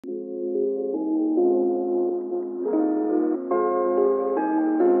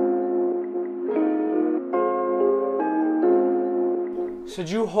Should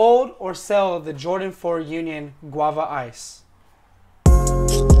you hold or sell the Jordan 4 Union Guava Ice?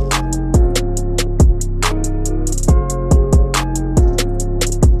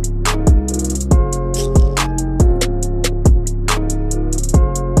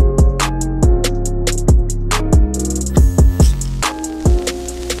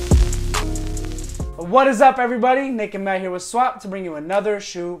 What is up, everybody? Nick and Matt here with Swapt to bring you another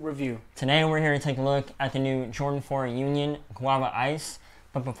shoe review. Today we're here to take a look at the new Jordan 4 Union Guava Ice.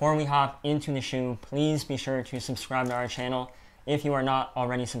 But before we hop into the shoe, please be sure to subscribe to our channel if you are not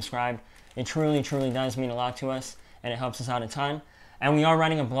already subscribed. It truly does mean a lot to us, and it helps us out a ton. And we are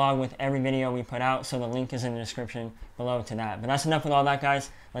writing a blog with every video we put out, so the link is in the description below to that. But that's enough with all that,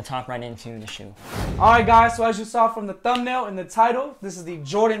 guys. Let's hop right into the shoe. Alright guys, so as you saw from the thumbnail and the title, this is the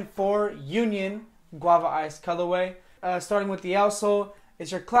Jordan 4 Union Guava Ice colorway. Starting with the outsole,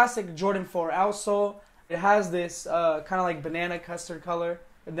 it's your classic Jordan 4 outsole. It has this kind of like banana custard color.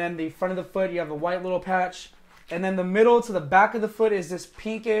 And then the front of the foot, you have a white little patch. And then the middle to the back of the foot is this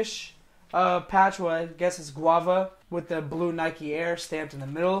pinkish patch, well, I guess it's guava, with the blue Nike Air stamped in the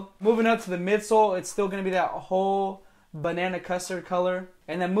middle. Moving up to the midsole, it's still going to be that whole banana custard color.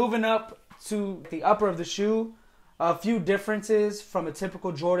 And then moving up to the upper of the shoe, a few differences from a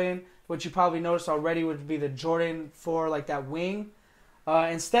typical Jordan, which you probably noticed already would be the Jordan 4, like that wing.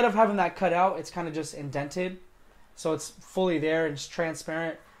 Instead of having that cut out, it's kind of just indented. So it's fully there and it's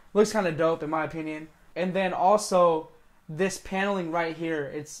transparent. Looks kind of dope in my opinion. And then also this paneling right here,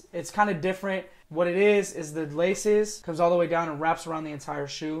 it's kind of different. What it is the laces comes all the way down and wraps around the entire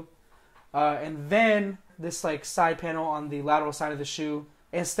shoe. And then this like side panel on the lateral side of the shoe,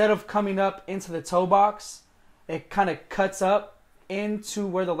 instead of coming up into the toe box, it kind of cuts up into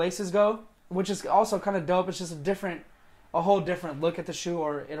where the laces go, which is also kind of dope. It's just a whole different look at the shoe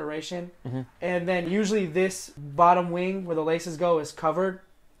or iteration. And then usually this bottom wing where the laces go is covered,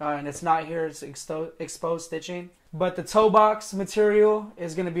 and it's not here, it's exposed stitching. But the toe box material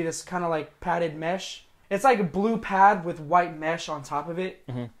is going to be this kind of like padded mesh. It's like a blue pad with white mesh on top of it.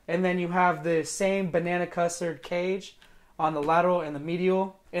 And then you have the same banana custard cage on the lateral and the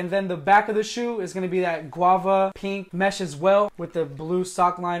medial. And then the back of the shoe is going to be that guava pink mesh as well, with the blue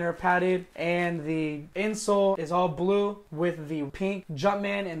sock liner padded. And the insole is all blue with the pink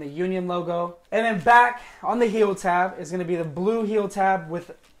Jumpman and the Union logo. And then back on the heel tab is going to be the blue heel tab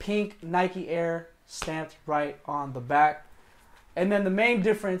with pink Nike Air stamped right on the back. And then the main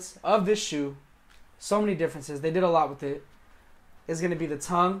difference of this shoe, so many differences, they did a lot with it, is going to be the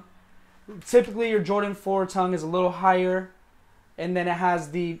tongue. Typically your Jordan 4 tongue is a little higher. And then it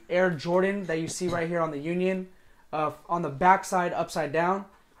has the Air Jordan that you see right here on the Union on the back side upside down.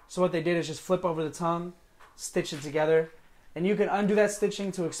 So what they did is just flip over the tongue, stitch it together. And you can undo that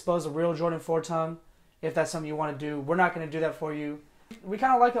stitching to expose a real Jordan 4 tongue if that's something you want to do. We're not going to do that for you. We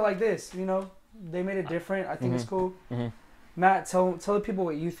kind of like it like this, you know. They made it different. I think it's cool. Matt, tell the people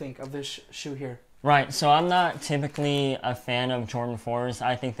what you think of this shoe here. Right, so I'm not typically a fan of Jordan 4s.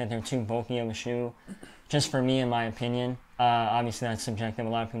 I think that they're too bulky of a shoe, just for me in my opinion. Obviously that's subjective. A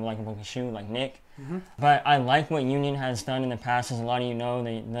lot of people like a bulky shoe, like Nick. But I like what Union has done in the past. As a lot of you know,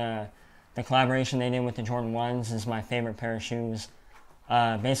 the collaboration they did with the Jordan 1s is my favorite pair of shoes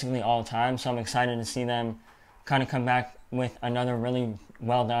basically all time. So I'm excited to see them kind of come back with another really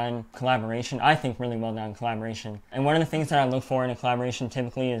well done collaboration. I think really well done collaboration. And one of the things that I look for in a collaboration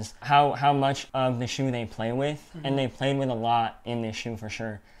typically is how much of the shoe they play with. And they played with a lot in this shoe for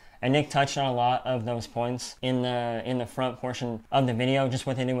sure. And Nick touched on a lot of those points in the front portion of the video, just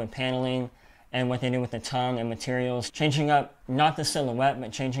what they did with paneling and what they did with the tongue and materials. Changing up, not the silhouette,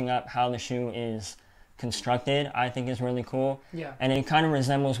 but changing up how the shoe is constructed, I think is really cool. Yeah. And it kind of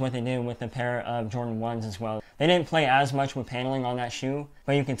resembles what they did with the pair of Jordan 1s as well. They didn't play as much with paneling on that shoe,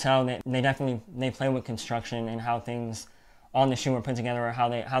 but you can tell that they play with construction and how things on the shoe were put together, or how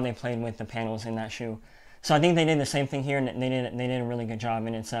they played with the panels in that shoe. So I think they did the same thing here, and they did a really good job.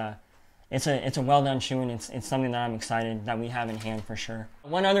 And it's a well done shoe, and it's something that I'm excited that we have in hand for sure.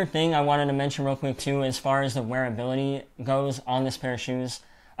 One other thing I wanted to mention real quick too, as far as the wearability goes on this pair of shoes.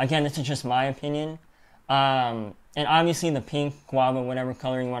 Again, this is just my opinion, and obviously the pink guava, whatever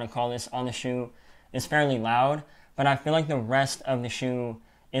color you want to call this, on the shoe is fairly loud. But I feel like the rest of the shoe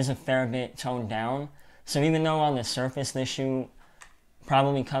is a fair bit toned down. So even though on the surface this shoe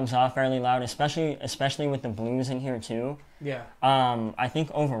probably comes off fairly loud, especially with the blues in here too. Yeah. I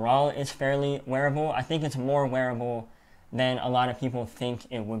think overall it's fairly wearable. I think it's more wearable than a lot of people think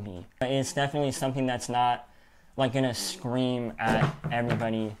it would be. It's definitely something that's not like gonna scream at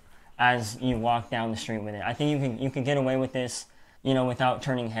everybody as you walk down the street with it. I think you can get away with this you know, without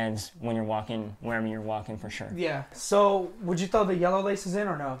turning heads when you're walking, wherever you're walking for sure. Yeah. So would you throw the yellow laces in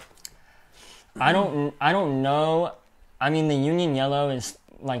or no? I don't know. I mean, the Union yellow is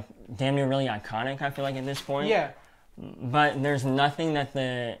like damn near really iconic, I feel like, at this point. Yeah. But there's nothing that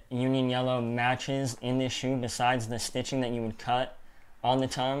the Union yellow matches in this shoe besides the stitching that you would cut on the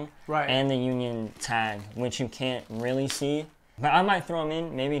tongue. Right. And the Union tag, which you can't really see. But I might throw them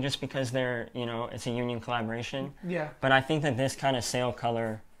in, maybe just because they're, you know, it's a Union collaboration. Yeah. But I think that this kind of sail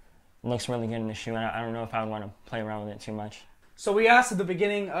color looks really good in the shoe, and I don't know if I would want to play around with it too much. So we asked at the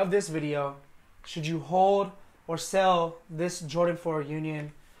beginning of this video, should you hold or sell this Jordan 4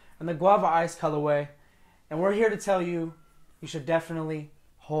 Union in the Guava Ice colorway? And we're here to tell you, you should definitely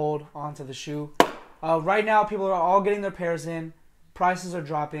hold onto the shoe. Right now, people are all getting their pairs in. Prices are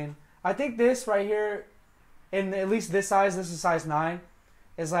dropping. I think this right here, in at least this size, this is size 9,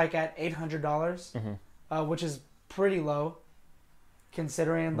 is like at $800, which is pretty low,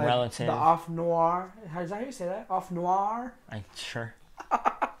 considering like relative. The off noir. Is that how you say that? Off noir. Sure.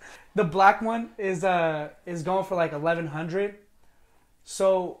 The black one is going for like $1,100.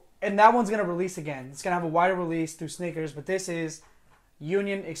 So, and that one's gonna release again. It's gonna have a wider release through sneakers, but this is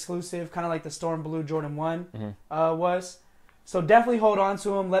Union exclusive, kind of like the Storm Blue Jordan 1 was. So definitely hold on to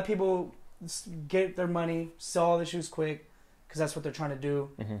them. Let people get their money, sell all the shoes quick, because that's what they're trying to do.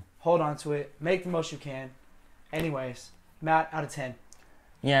 Hold on to it. Make the most you can. Anyways, Matt, out of 10.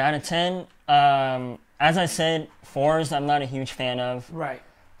 Yeah, out of 10. As I said, 4s I'm not a huge fan of. Right.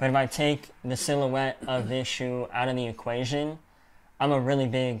 But if I take the silhouette of this shoe out of the equation, I'm a really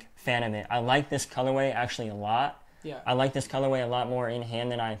big fan of it. I like this colorway actually a lot. Yeah. I like this colorway a lot more in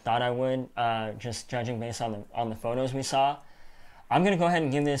hand than I thought I would, just judging based on the photos we saw. I'm gonna go ahead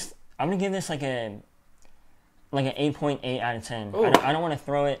and give this. I'm gonna give this like an 8.8 out of 10. I don't want to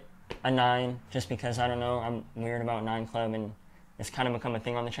throw it a 9 just because I don't know. I'm weird about 9 Club and it's kind of become a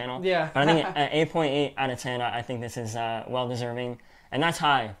thing on the channel. Yeah. But I think at 8.8 out of 10, I think this is well deserving, and that's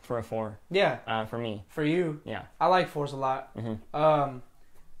high for a 4. Yeah. For me. For you. Yeah. I like 4s a lot.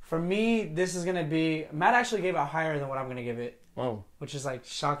 For me, this is gonna be. Matt actually gave it higher than what I'm gonna give it. Whoa. Which is like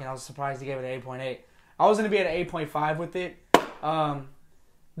shocking. I was surprised he gave it an 8.8. I was gonna be at an 8.5 with it.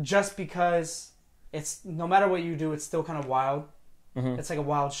 Just because it's no matter what you do, it's still kind of wild. It's like a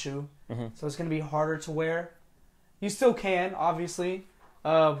wild shoe, so it's gonna be harder to wear. You still can, obviously,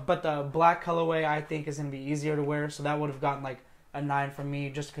 but the black colorway I think is gonna be easier to wear. So that would have gotten like a 9 from me,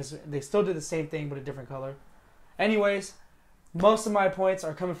 just because they still did the same thing but a different color. Anyways, most of my points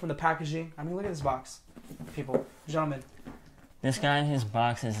are coming from the packaging. I mean, look at this box, people, gentlemen. This guy, his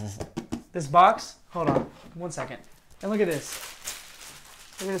box is. This box. Hold on, 1 second, and look at this.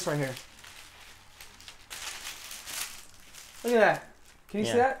 Look at this right here. Look at that. Can you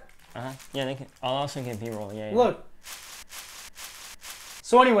see that? Yeah, they can. I'll also get B-roll. Yeah. Look.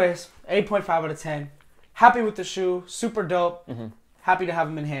 So anyways, 8.5 out of 10. Happy with the shoe. Super dope. Happy to have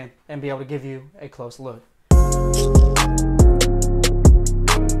them in hand and be able to give you a close look.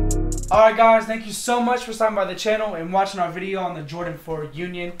 Alright guys, thank you so much for stopping by the channel and watching our video on the Jordan 4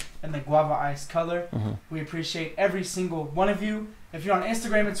 Union and the Guava Ice color. We appreciate every single one of you. If you're on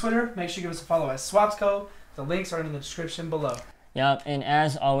Instagram and Twitter, make sure you give us a follow at Swaptco. The links are in the description below. Yep, and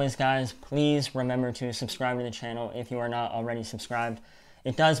as always, guys, please remember to subscribe to the channel if you are not already subscribed.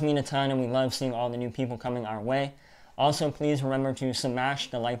 It does mean a ton, and we love seeing all the new people coming our way. Also, please remember to smash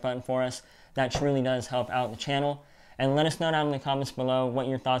the like button for us. That truly does help out the channel. And let us know down in the comments below what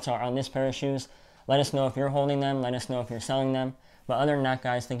your thoughts are on this pair of shoes. Let us know if you're holding them. Let us know if you're selling them. But other than that,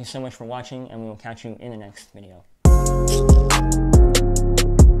 guys, thank you so much for watching, and we will catch you in the next video.